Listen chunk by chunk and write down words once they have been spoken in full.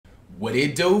What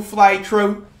it do, flight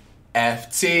crew?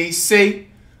 FTC.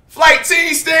 Flight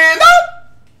team stand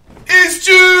up. It's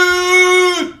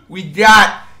Jude. We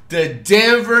got the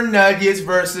Denver Nuggets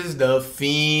versus the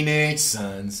Phoenix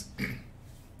Suns.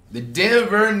 The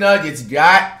Denver Nuggets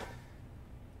got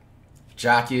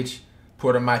Jokic,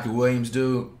 Porter Michael Williams,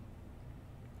 dude,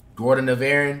 Gordon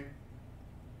Aaron,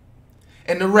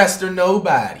 and the rest are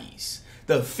nobodies.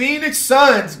 The Phoenix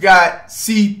Suns got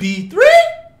CP3,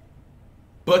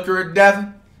 Booker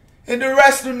Devin, and the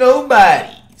rest are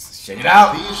nobodies. Check it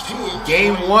out.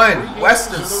 Game 1,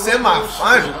 Western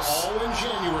semifinals.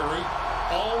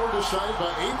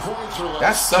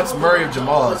 That sucks. Murray of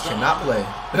Jamal cannot play.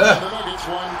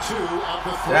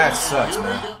 That sucks,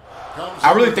 man.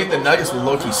 I really think the Nuggets will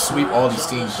low-key sweep all these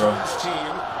teams, bro.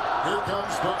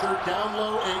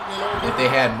 If they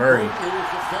had Murray.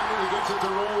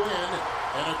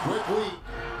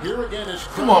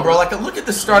 Come on, bro. Like, look at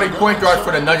the starting point guard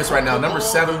for the Nuggets right now. Number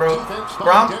 7, bro.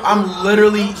 Bro, I'm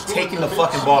literally taking the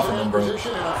fucking ball from him, bro.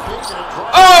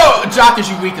 Oh! Jokic,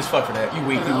 you weak as fuck for that. You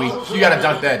weak, you weak. You gotta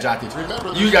dunk that, Jokic.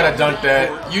 You gotta dunk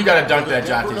that. You gotta dunk that,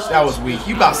 Jokic. That was weak.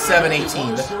 You about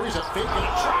 7'18".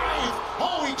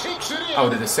 I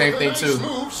would do the same thing, too.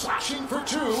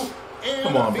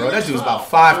 Come on, bro. That dude's about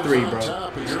 5'3", bro.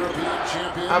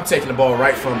 I'm taking the ball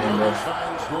right from him, bro.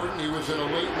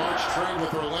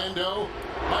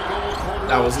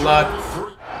 That was luck.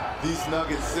 These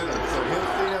Nuggets sinners, so him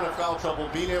staying out of foul trouble,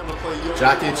 being able to play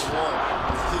Jokic.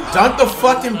 Dunk the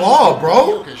fucking ball,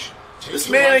 bro. This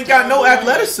man ain't got no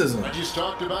athleticism.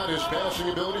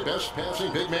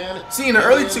 See, in the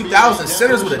early 2000s,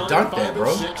 centers would have dunked that,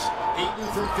 bro.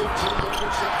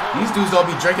 These dudes don't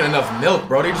be drinking enough milk,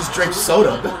 bro. They just drink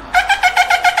soda.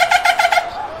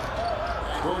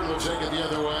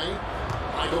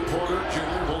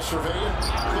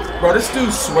 Bro, this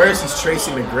dude swears he's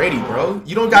Tracy McGrady, bro.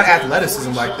 You don't got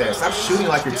athleticism like that. Stop shooting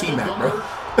like your teammate, bro.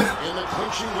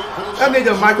 That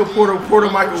nigga Michael Porter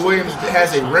Michael Williams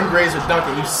has a rim grazer dunk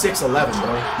and you 6'11",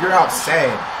 bro. You're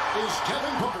outside.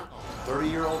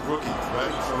 30-year-old rookie,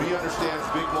 right? So he understands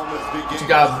big moments, big games. You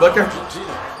got Booker.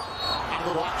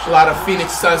 A lot of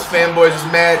Phoenix Suns fanboys is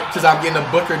mad because I'm getting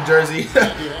a Booker jersey.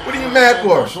 What are you mad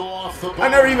for? I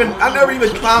never even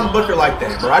clowned Booker like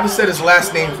that, bro. I just said his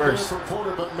last name first.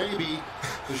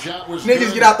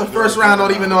 Niggas get out the first round,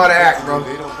 don't even know how to act, bro.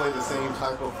 They don't play the same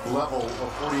type of level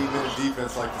of 48-minute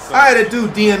defense like the Suns. I had a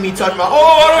dude DM me talking about, oh,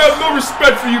 I don't have no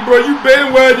respect for you, bro. You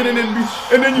bandwagon and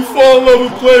then you fall in love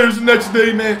with players the next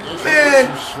day, man. Man,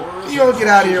 you don't get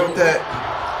out of here with that.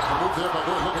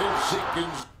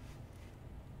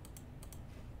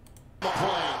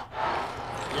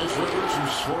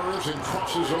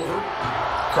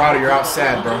 Crowder, you're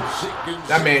outside, bro.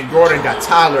 That man Gordon got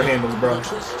Tyler handled, bro.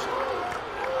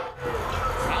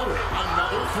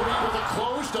 Another three with a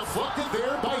close, deflected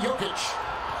there by Jokic.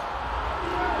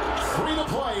 3 to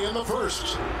play in the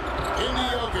first. Into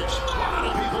Jokic. A lot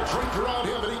of people tricked around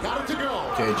him, and he got it to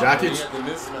go. Okay, Jokic. 150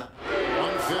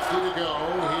 to go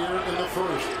here in the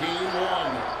first. Game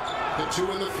 1. The 2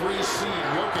 and the 3 seed.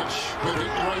 Jokic with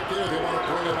it right there. They want to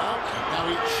bring him out. Now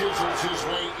he chisels his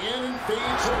way in and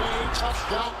fades away. Tough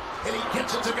shot, and he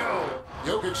gets it to go.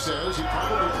 Jokic says he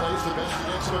probably plays the best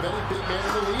against him of any big man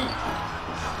in the league.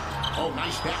 Oh,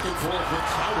 nice back and forth with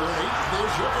Crowder.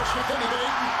 There's Jokic with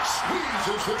anything.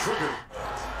 Squeezes the trigger.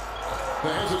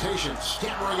 The hesitation,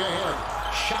 stammering ahead.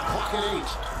 Shot clock at 8.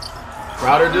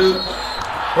 Crowder, dude.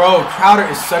 Bro, Crowder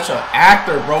is such an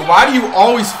actor, bro. Why do you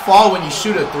always fall when you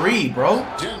shoot a 3, bro?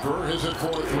 Denver is at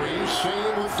 4-3.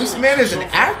 Same with this man is an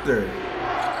actor.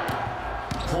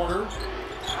 Porter.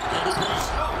 And the pace.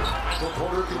 Michael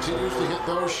Porter continues to hit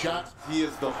those shots. He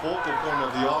is the focal point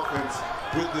of the offense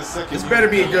with this second. This better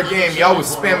be a good game. Y'all would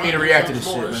spam me to react to this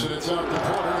shit, man.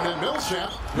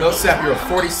 Millsap, you're a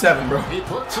 47, bro.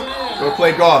 Go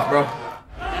play golf, bro.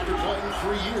 After playing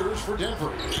 3 years for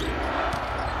Denver.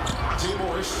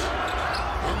 Morris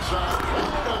inside,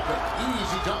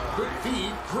 easy dunk, good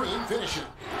feed, Green finishing.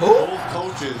 Who? Both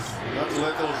coaches not to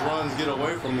let those runs get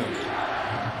away from them.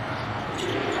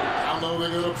 Now no, they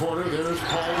go to Porter. There's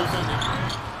Paul defending.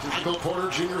 Michael Porter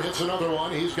Jr. hits another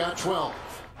one. He's got 12.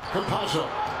 Campazzo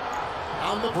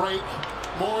on the break.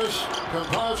 Morris,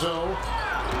 Campazzo,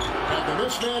 and the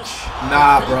mismatch.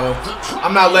 Nah, bro.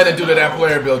 I'm not letting do that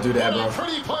player Bill do that, bro.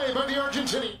 Pretty play by the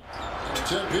Argentinian.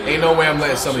 Ain't no way I'm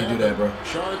letting somebody do that, bro.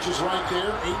 Charge is right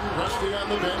there. Ayton resting on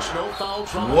the bench. No foul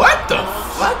trouble. What the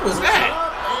fuck was that?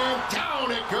 And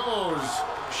down it goes.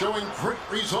 Showing great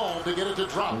resolve to get it to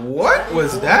drop. What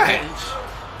was that?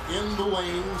 In the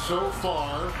lane so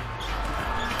far.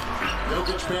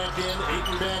 Jokic back in.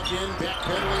 Ayton back in.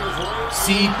 Backpedaling his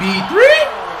way. CP3?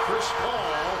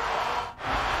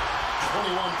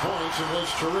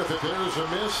 was terrific. There's a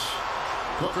miss.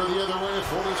 Booker the other way at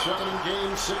 47 in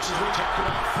game 6 as we talked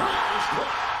about.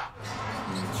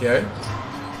 Okay.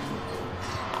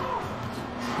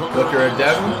 Booker or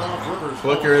Devin?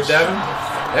 Booker or Devin?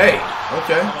 Hey,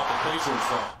 okay.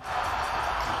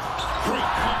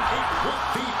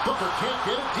 Booker can't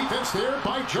get it. Defense there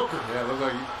by Joker. Yeah, it looked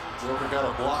like Joker got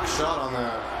a block shot on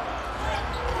that.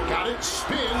 Got it.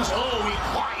 Spins. Oh, he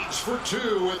glides for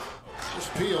 2 with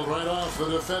just peeled right off the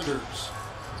defenders.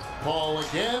 Paul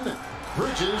again.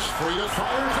 Bridges free to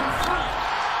fire from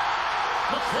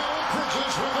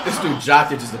 3. This dude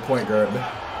Jokic is the point guard.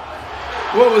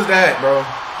 What was that, bro?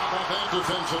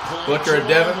 Booker or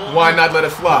Devin? Why not let it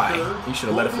fly? He should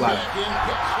have let it fly.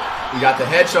 He got the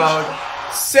hedgehog.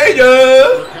 See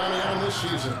ya!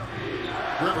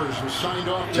 Rivers was signed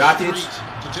off Jokic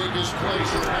to take his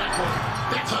place in the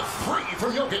backcourt. That's a 3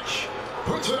 from Jokic.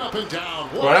 Puts it up and down.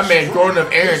 Bro, that man Gordon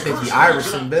of Aaron think he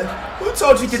Iverson, man. Who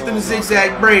told you to get them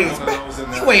zigzag braids?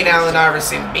 You ain't Allen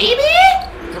Iverson, baby.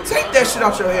 Take that shit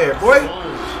out your hair, boy.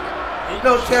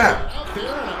 No cap.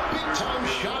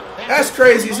 That's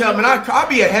crazy as hell, man. I'll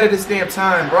be ahead of this damn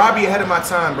time, bro. I'll be ahead of my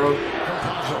time, bro.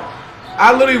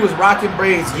 I literally was rocking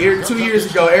braids 2 years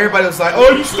ago. Everybody was like, oh,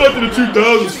 you stuck in the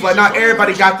 2000s. Like, not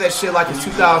everybody got that shit like it's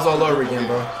 2000s all over again,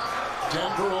 bro.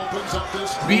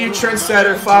 Be your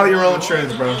trendsetter. Follow your own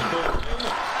trends, bro.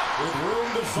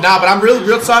 Nah, but I'm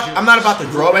real talk. I'm not about to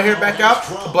grow my hair back out,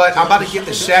 but I'm about to get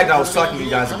the shag that I was talking to you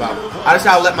guys about. I just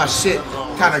gotta let my shit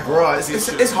kind of grow.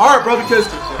 It's hard, bro, because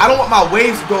I don't want my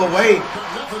waves to go away,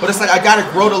 but it's like I gotta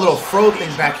grow the little fro thing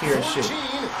back here and shit.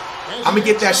 I'm gonna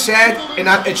get that shag, and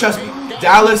trust me,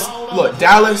 Dallas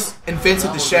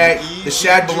invented the shag. The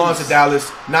shag belongs to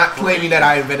Dallas, not claiming that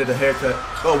I invented a haircut.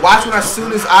 But watch when as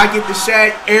soon as I get the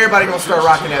shag, everybody gonna start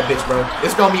rocking that bitch, bro.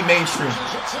 It's gonna be mainstream.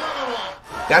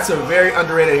 That's a very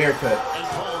underrated haircut.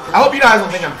 I hope you guys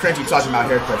don't think I'm cringy talking about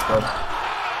haircuts, bro.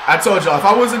 I told y'all, if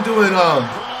I wasn't doing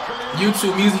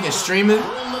YouTube music and streaming,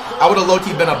 I would have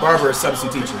low-key been a barber or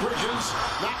substitute teacher.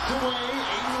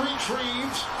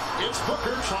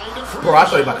 Bro, I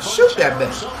thought you were about to shoot that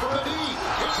bitch.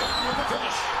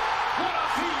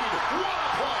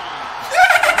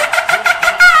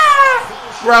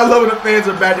 Bro, I love when the fans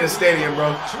are back in the stadium,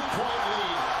 bro.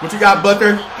 What you got,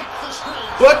 Booker?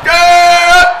 Booker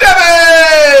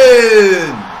Devin!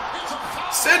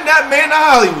 Send that man to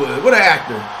Hollywood. What an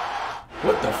actor.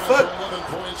 What the fuck? 11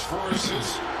 points for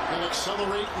assists and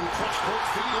accelerate and crutch court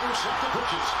feet, intercept the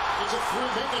Bridges. It's a free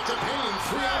make it to Payne,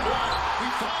 3-on-1. He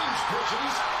finds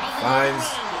Bridges on the other end.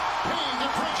 Payne to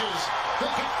Bridges. They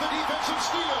get the defensive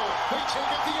steal. They take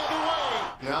it the other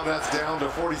way. Now that's down to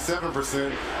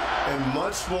 47% and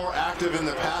much more active in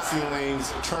the passing lanes,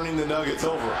 turning the Nuggets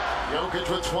over. Jokic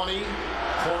with 20,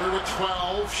 Porter with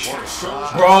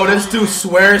 12. Bro, this dude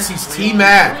swears he's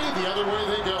T-Mac. The other way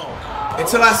they go.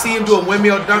 Until I see him do a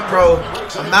windmill dunk, bro,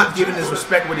 I'm not giving his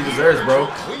respect what he deserves, bro.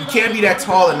 You can't be that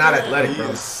tall and not athletic, bro.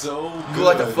 You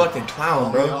look like a fucking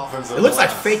clown, bro. It looks like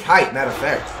fake height, matter of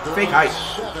fact. Fake height.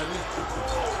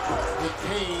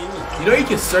 You know you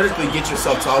can surgically get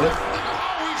yourself taller?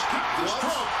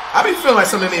 I be feeling like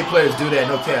some NBA players do that,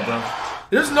 no cap, bro.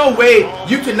 There's no way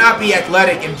you cannot be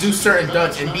athletic and do certain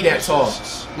dunks and be that tall.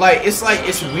 Like, it's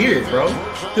weird, bro.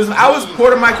 Because if I was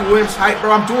Porter Michael Williams height,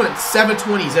 bro, I'm doing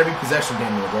 720s every possession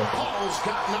damn near, bro.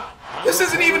 This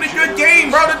isn't even a good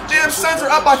game, bro. The damn Suns are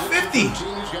up by 50.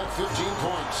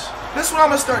 This is what I'm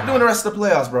going to start doing the rest of the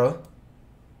playoffs, bro.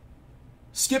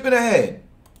 Skipping ahead.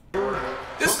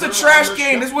 This is a trash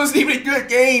game. This wasn't even a good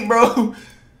game, bro.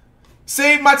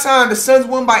 Save my time. The Suns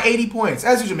won by 80 points.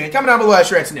 As usual, man. Comment down below. I'll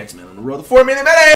react to next, man. On the road to 4 minute.